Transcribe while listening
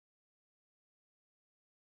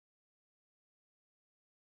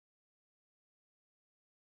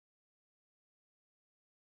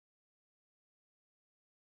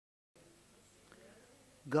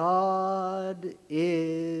God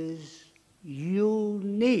is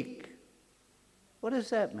unique. What does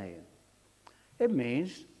that mean? It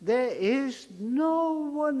means there is no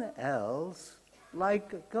one else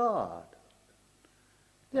like God.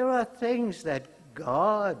 There are things that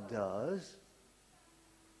God does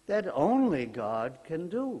that only God can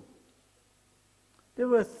do.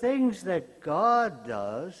 There are things that God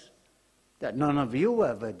does that none of you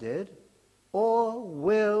ever did or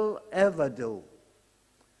will ever do.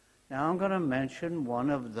 Now I'm going to mention one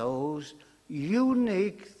of those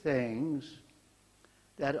unique things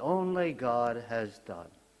that only God has done.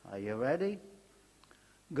 Are you ready?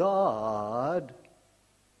 God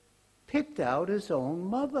picked out his own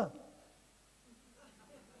mother.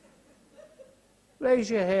 Raise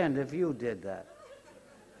your hand if you did that.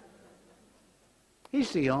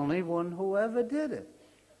 He's the only one who ever did it.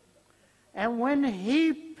 And when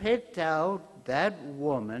he picked out that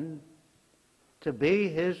woman to be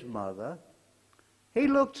his mother, he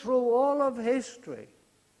looked through all of history,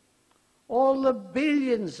 all the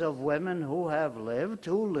billions of women who have lived,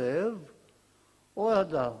 who live, or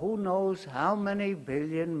the who knows how many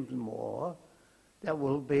billions more that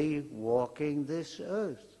will be walking this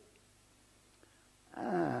earth.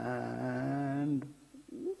 And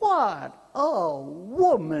what a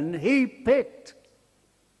woman he picked.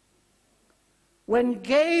 When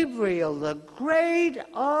Gabriel, the great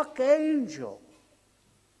archangel,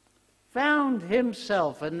 found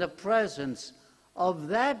himself in the presence of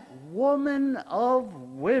that woman of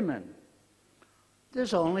women,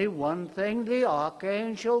 there's only one thing the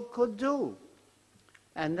archangel could do,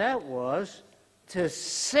 and that was to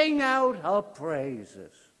sing out her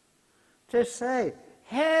praises, to say,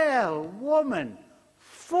 "Hail, woman,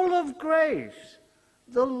 full of grace,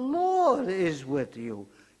 the Lord is with you.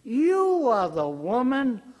 You are the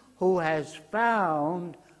woman who has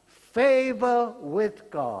found favor with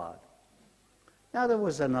God." Now there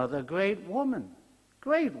was another great woman.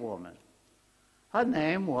 Her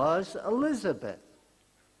name was Elizabeth.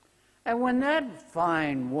 And when that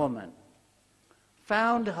fine woman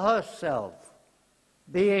found herself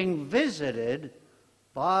being visited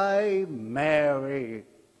by Mary,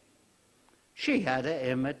 she had to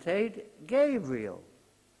imitate Gabriel.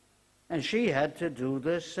 And she had to do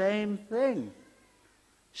the same thing.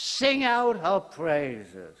 Sing out her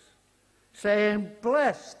praises, saying,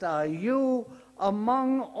 "Blessed are you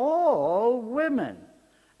among all women,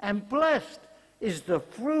 and blessed is the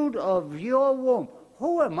fruit of your womb."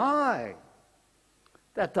 Who am I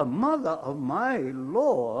that the mother of my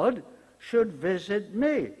Lord should visit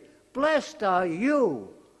me? Blessed are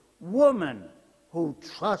you, woman who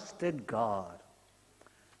trusted God.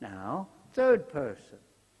 Now, third person.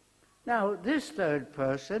 Now, this third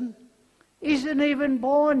person isn't even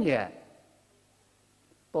born yet.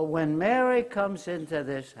 But when Mary comes into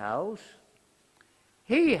this house,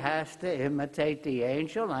 he has to imitate the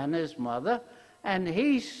angel and his mother, and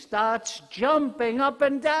he starts jumping up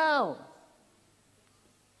and down,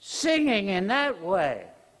 singing in that way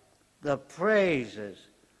the praises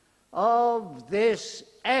of this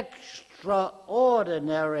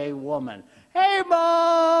extraordinary woman. "Hey,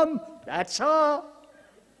 Mom!" That's her.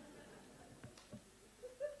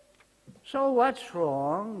 So what's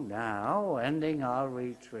wrong now, ending our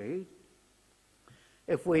retreat,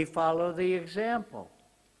 if we follow the example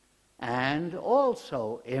and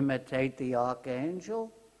also imitate the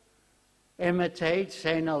archangel, imitate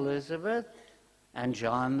St. Elizabeth and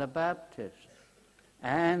John the Baptist,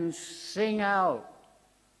 and sing out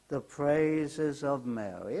the praises of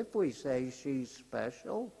Mary? If we say she's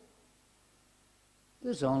special,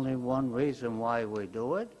 there's only one reason why we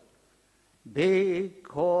do it.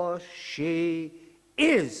 Because she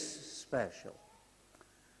is special.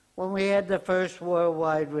 When we had the first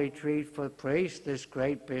worldwide retreat for priests, this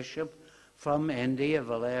great bishop from India,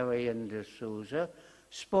 Valerian de Souza,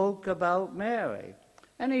 spoke about Mary.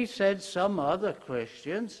 And he said some other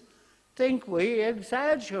Christians think we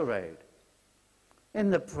exaggerate in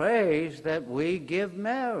the praise that we give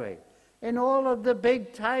Mary. In all of the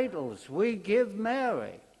big titles, we give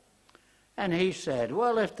Mary. And he said,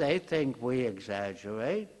 well, if they think we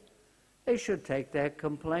exaggerate, they should take their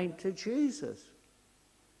complaint to Jesus,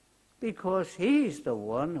 because he's the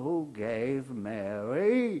one who gave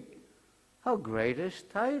Mary her greatest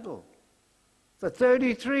title. For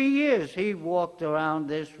 33 years, he walked around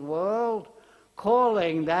this world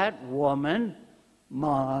calling that woman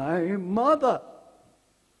my mother.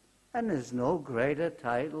 And there's no greater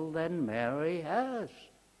title than Mary has.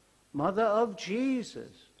 Mother of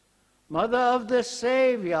Jesus. Mother of the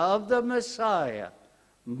Savior, of the Messiah,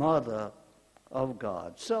 Mother of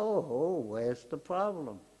God. So, where's the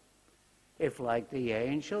problem? if like the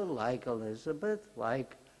angel, like Elizabeth,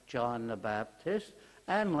 like John the Baptist,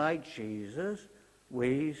 and like Jesus,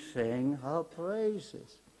 we sing her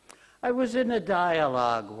praises. I was in a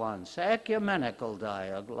dialogue once, ecumenical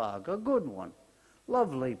dialogue, a good one.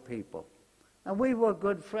 Lovely people. And we were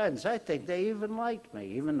good friends. I think they even liked me,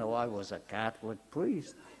 even though I was a Catholic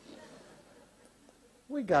priest.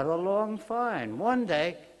 We got along fine. One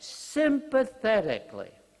day,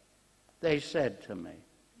 sympathetically, they said to me,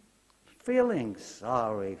 feeling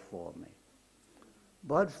sorry for me,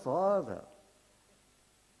 "But Father,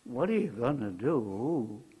 what are you going to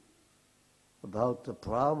do about the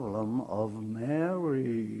problem of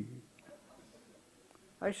Mary?"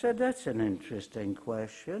 I said, "That's an interesting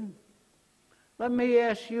question. Let me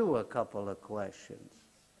ask you a couple of questions.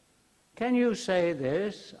 Can you say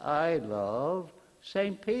this, I love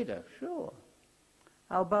St. Peter?" "Sure."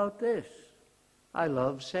 "How about this? I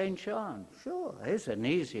love St. John." "Sure." Here's an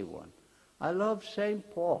easy one. "I love St.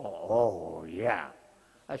 Paul." "Oh, yeah."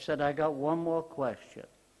 I said, "I got one more question.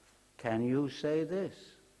 Can you say this?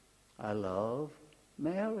 I love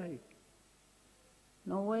Mary."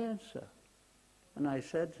 No answer. And I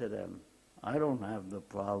said to them, "I don't have the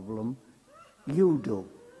problem. You do."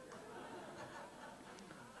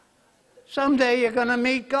 Someday you're going to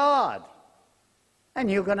meet God. And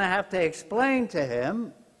you're going to have to explain to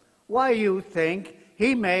him why you think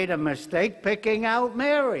he made a mistake picking out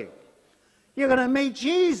Mary. You're going to meet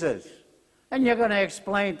Jesus. And you're going to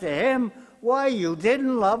explain to him why you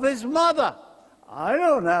didn't love his mother. I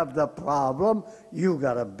don't have the problem. You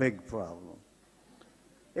got a big problem.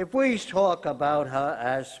 If we talk about her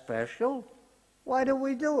as special, why do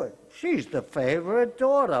we do it? She's the favorite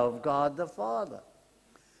daughter of God the Father.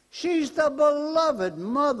 She's the beloved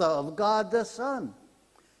mother of God the Son.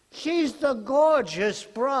 She's the gorgeous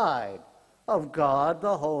bride of God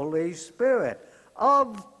the Holy Spirit.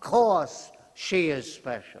 Of course she is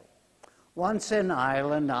special. Once in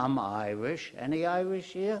Ireland, I'm Irish. Any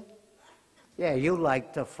Irish here? Yeah, you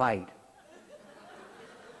like to fight.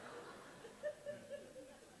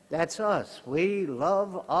 That's us. We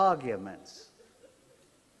love arguments.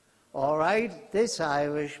 All right, this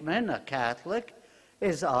Irishman, a Catholic,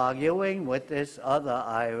 is arguing with this other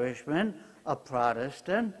Irishman, a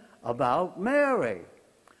Protestant, about Mary.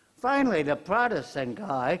 Finally, the Protestant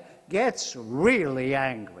guy gets really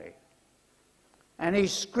angry. And he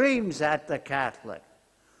screams at the Catholic,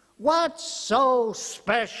 "What's so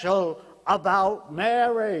special about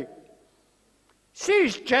Mary?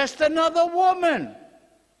 She's just another woman,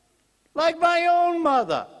 like my own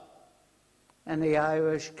mother." And the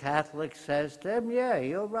Irish Catholic says to him, "Yeah,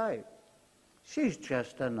 you're right. She's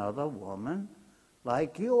just another woman,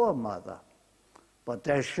 like your mother. But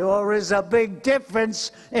there sure is a big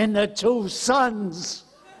difference in the two sons."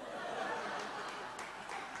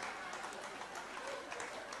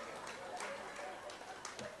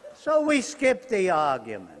 So we skip the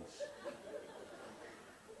arguments.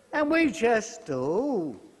 And we just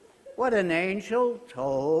do what an angel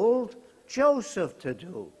told Joseph to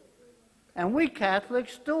do. And we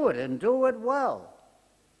Catholics do it, and do it well.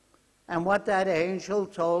 And what that angel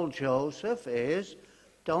told Joseph is,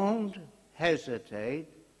 don't hesitate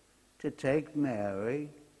to take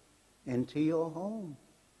Mary into your home.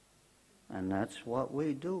 And that's what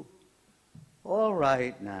we do. All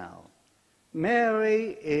right now,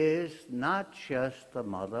 Mary is not just the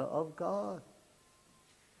mother of God.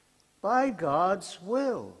 By God's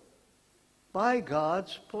will, by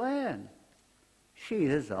God's plan, she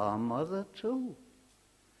is our mother too.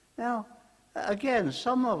 Now, again,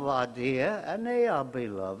 some of our dear, and they are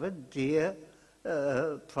beloved, dear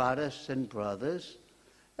Protestant brothers,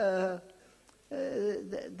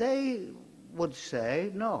 they would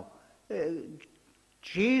say, no,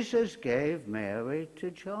 Jesus gave Mary to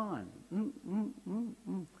John.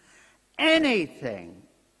 Anything,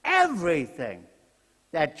 everything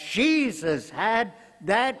that Jesus had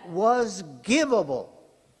that was givable.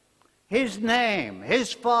 His name,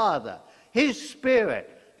 his Father, his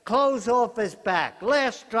Spirit, clothes off his back,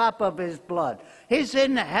 last drop of his blood, his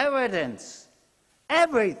inheritance,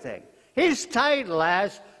 everything, his title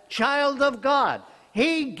as child of God.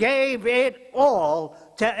 He gave it all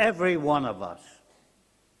to every one of us.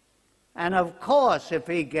 And of course, if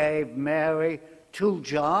he gave Mary to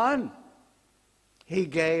John, he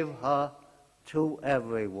gave her to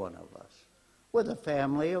every one of us. We're the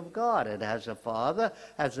family of God. It has a father,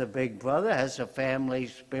 has a big brother, has a family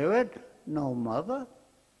spirit, no mother.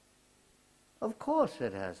 Of course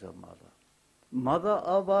it has a mother. Mother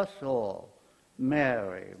of us all,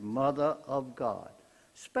 Mary, mother of God.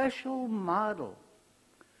 Special model.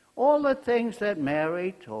 All the things that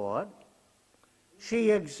Mary taught,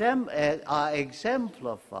 she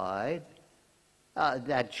exemplified,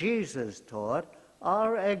 that Jesus taught,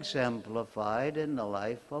 are exemplified in the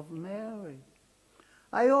life of Mary.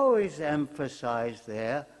 I always emphasize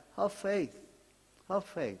there her faith, her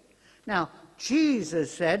faith. Now,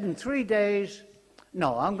 Jesus said in 3 days,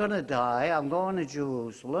 no, I'm going to die, I'm going to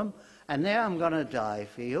Jerusalem, and there I'm going to die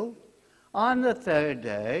for you. On the third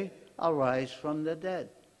day, I'll rise from the dead.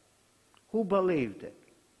 Who believed it?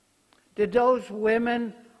 Did those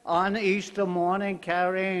women on Easter morning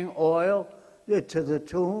carrying oil to the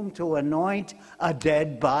tomb to anoint a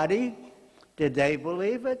dead body, did they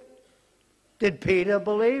believe it? Did Peter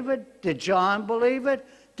believe it? Did John believe it?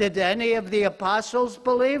 Did any of the apostles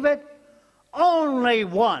believe it? Only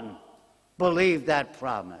one believed that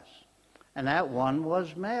promise, and that one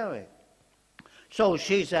was Mary. So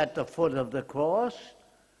she's at the foot of the cross.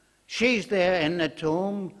 She's there in the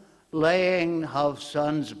tomb, laying her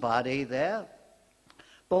son's body there.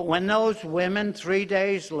 But when those women 3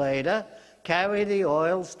 days later carry the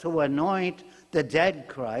oils to anoint the dead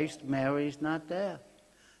Christ, Mary's not there.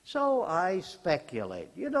 So I speculate.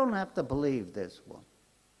 You don't have to believe this one.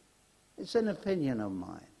 It's an opinion of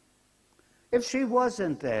mine. If she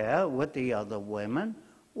wasn't there with the other women,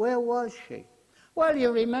 where was she? Well,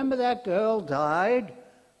 you remember that girl died,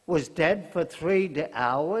 was dead for 3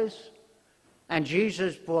 hours, and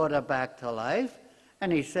Jesus brought her back to life,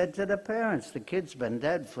 and he said to the parents, the kid's been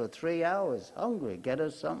dead for 3 hours, hungry, get her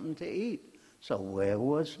something to eat. So where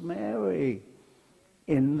was Mary?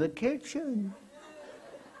 In the kitchen.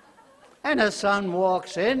 And her son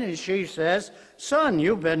walks in and she says, son,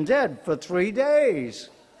 you've been dead for 3 days.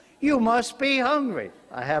 You must be hungry.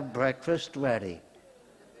 I have breakfast ready.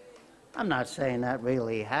 I'm not saying that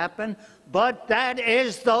really happened, but that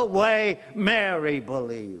is the way Mary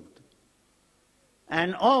believed.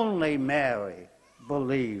 And only Mary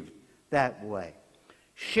believed that way.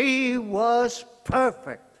 She was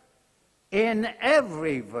perfect in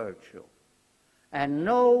every virtue, and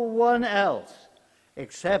no one else,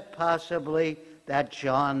 except possibly that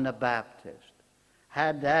John the Baptist,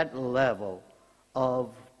 had that level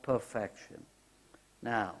of perfection.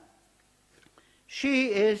 Now, she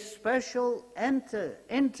is special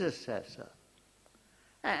intercessor.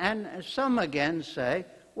 And some again say,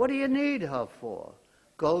 what do you need her for?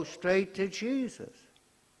 Go straight to Jesus.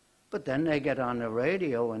 But then they get on the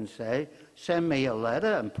radio and say, send me a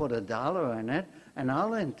letter and put $1 in it, and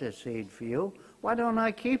I'll intercede for you. Why don't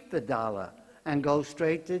I keep the $1 and go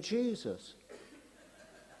straight to Jesus?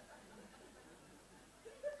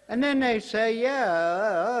 And then they say,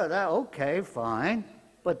 yeah, okay, fine,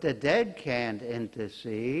 but the dead can't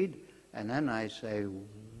intercede. And then I say,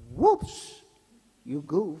 whoops, you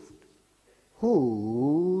goofed.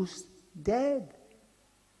 Who's dead?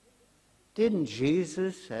 Didn't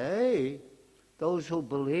Jesus say, those who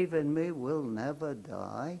believe in me will never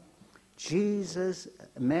die?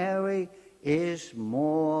 Mary is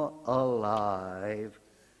more alive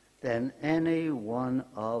than any one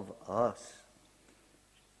of us.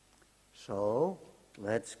 So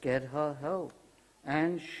let's get her help.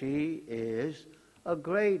 And she is a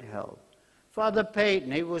great help. Father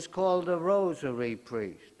Peyton, he was called a rosary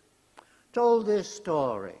priest, told this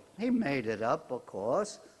story. He made it up, of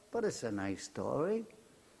course, but it's a nice story.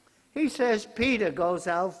 He says Peter goes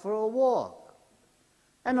out for a walk.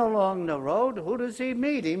 And along the road, who does he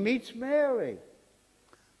meet? He meets Mary.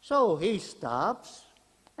 So he stops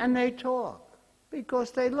and they talk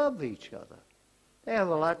because they love each other. They have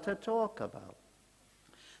a lot to talk about.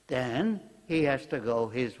 Then he has to go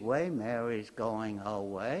his way. Mary's going her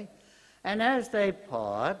way. And as they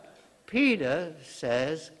part, Peter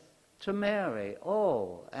says to Mary,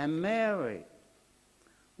 oh, and Mary,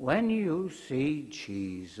 when you see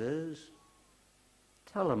Jesus,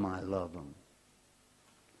 tell him I love him.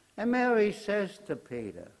 And Mary says to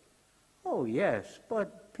Peter, oh, yes,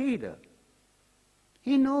 but Peter,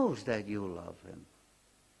 he knows that you love him.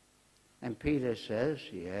 And Peter says,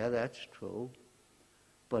 yeah, that's true,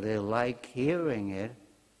 but he'll like hearing it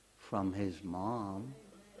from his mom.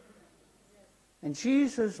 And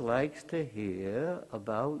Jesus likes to hear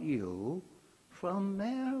about you from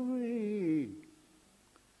Mary.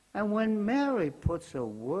 And when Mary puts a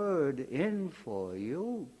word in for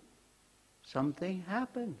you, something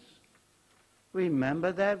happens.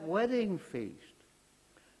 Remember that wedding feast.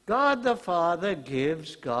 God the Father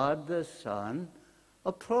gives God the Son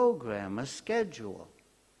a program, a schedule.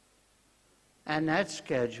 And that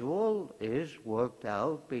schedule is worked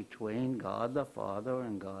out between God the Father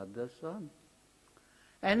and God the Son.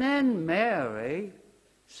 And then Mary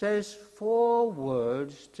says 4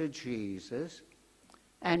 words to Jesus,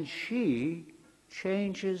 and she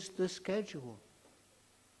changes the schedule.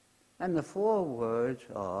 And the 4 words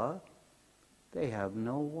are, they have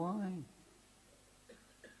no wine.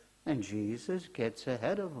 And Jesus gets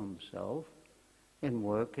ahead of himself in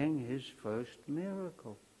working his first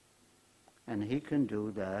miracle. And he can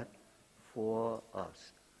do that for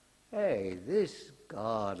us. Hey, this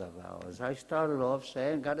God of ours, I started off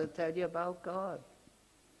saying, got to tell you about God.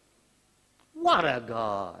 What a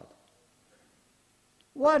God.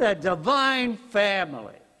 What a divine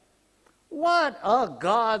family. What a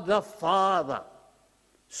God the Father.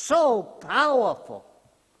 So powerful,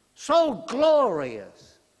 so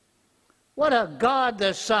glorious. What a God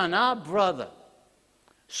the Son, our brother.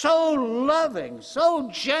 So loving, so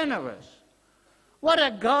generous. What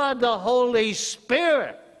a God the Holy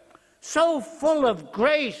Spirit. So full of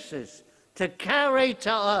graces to carry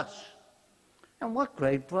to us. And what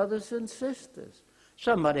great brothers and sisters.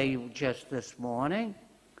 Somebody just this morning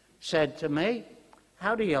said to me,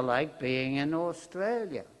 how do you like being in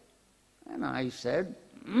Australia? And I said,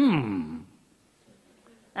 And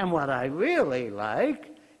what I really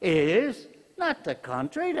like is not the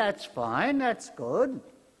country, that's fine, that's good.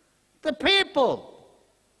 The people,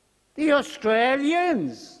 the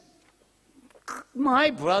Australians, my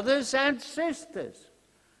brothers and sisters.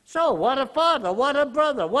 So what a father, what a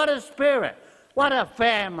brother, what a spirit, what a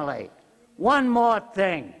family. One more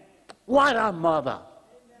thing, what a mother.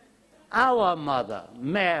 Our mother,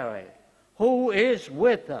 Mary, who is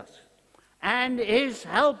with us and is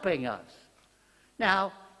helping us.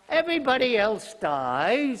 Now, everybody else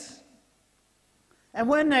dies, and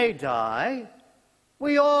when they die,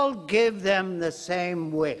 we all give them the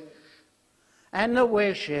same wish. And the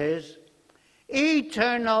wish is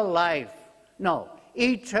eternal life. No,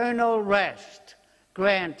 eternal rest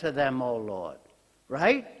grant to them, O Lord.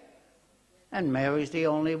 Right? And Mary's the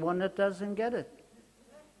only one that doesn't get it.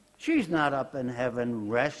 She's not up in heaven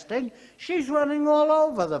resting. She's running all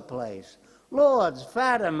over the place. Lourdes,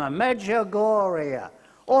 Fatima, Medjugorje,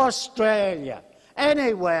 Australia,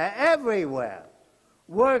 anywhere, everywhere,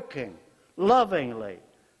 working lovingly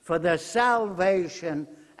for the salvation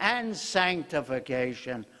and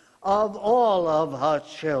sanctification of all of her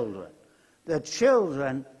children, the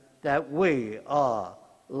children that we are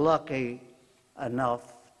lucky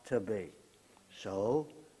enough to be. So,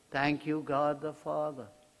 thank you, God the Father.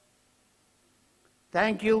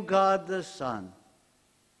 Thank you, God the Son.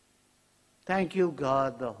 Thank you,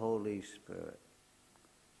 God the Holy Spirit.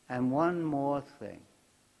 And one more thing.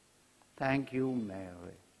 Thank you,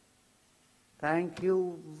 Mary. Thank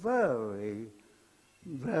you very,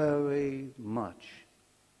 very much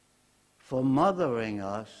for mothering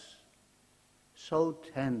us so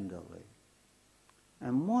tenderly.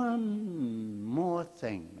 And one more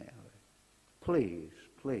thing, Mary. Please,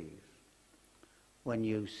 please, when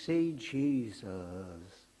you see Jesus,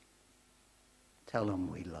 tell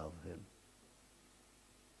him we love him.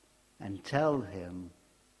 And tell him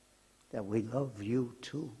that we love you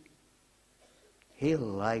too. He'll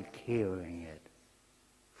like hearing it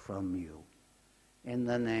from you. In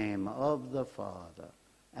the name of the Father,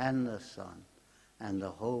 and the Son, and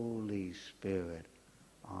the Holy Spirit.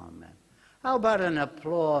 Amen. How about an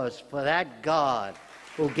applause for that God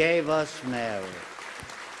who gave us Mary?